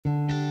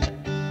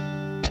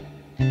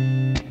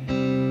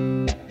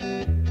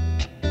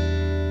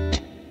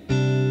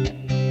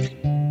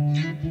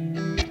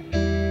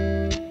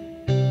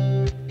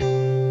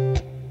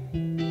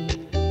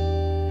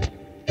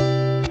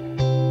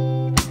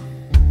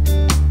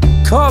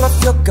call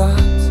off your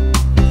guards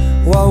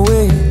while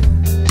we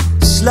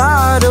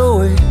slide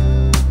away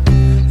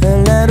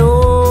and let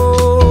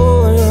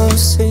all your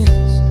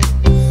sins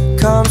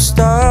come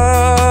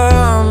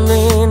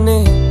stumbling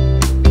in.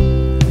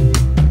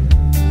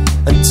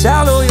 And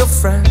tell all your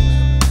friends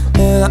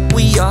that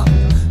we are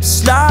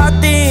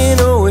sliding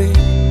away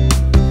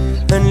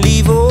and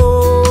leave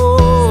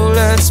all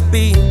that's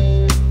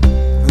been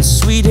in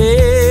sweet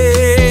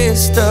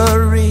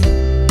history.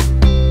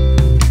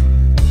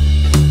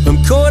 From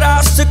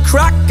Courthouse to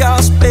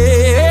Courthouse,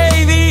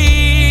 baby,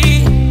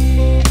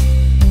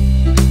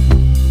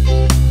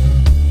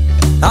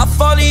 I'll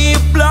follow you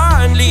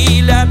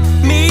blindly, let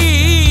me,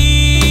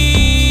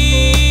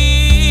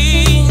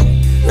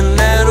 and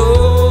let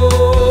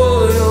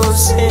all your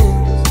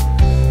sins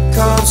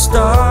come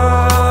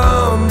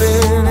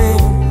stumbling in.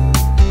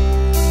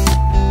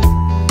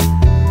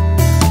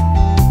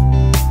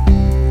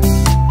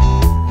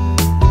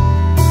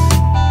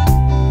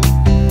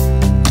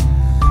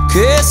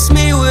 Kiss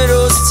me with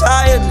those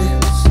tired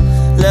lips,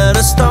 let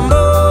us stumble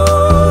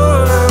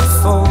and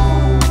fall.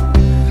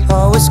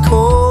 Oh, it's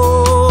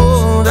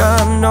cold,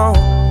 I know,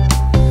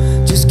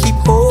 just keep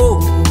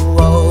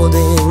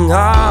holding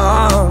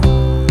on.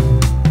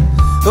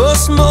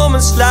 Those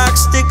moments like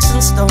sticks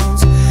and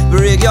stones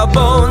break your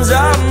bones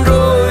and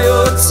draw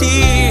your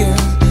tears,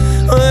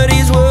 but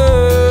these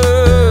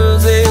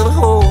words they'll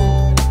hold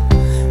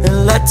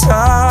and let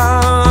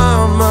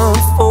time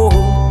unfold.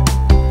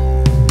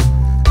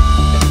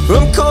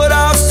 From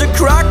Courthouse to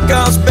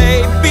Courthouse,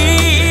 baby,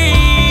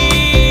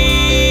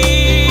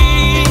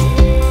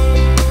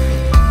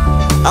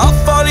 I'll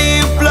follow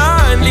you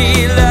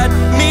blindly, let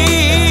me,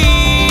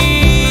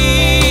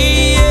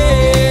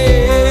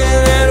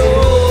 yeah, let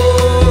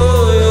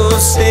all your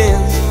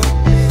sins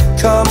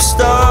come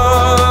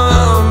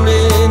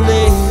stumbling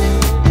in.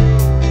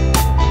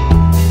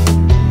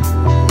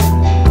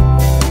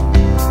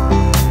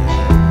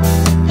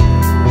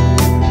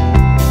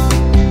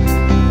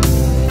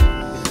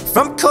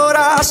 From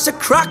Courthouse to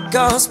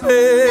Courthouse,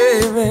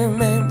 baby,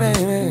 baby,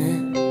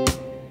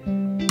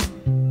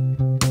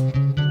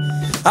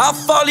 I'll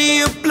follow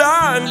you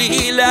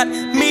blindly, let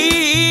me,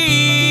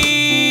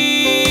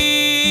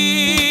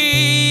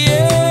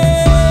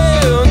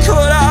 yeah. From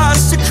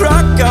Courthouse to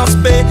Courthouse,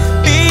 baby,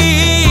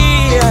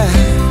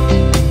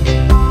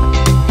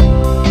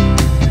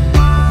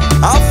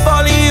 I'll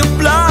follow you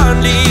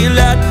blindly,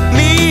 let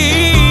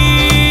me,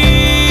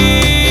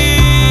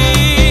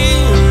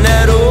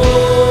 let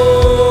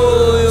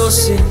all your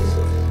sins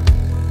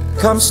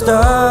come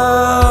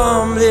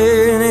stumbling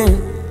in.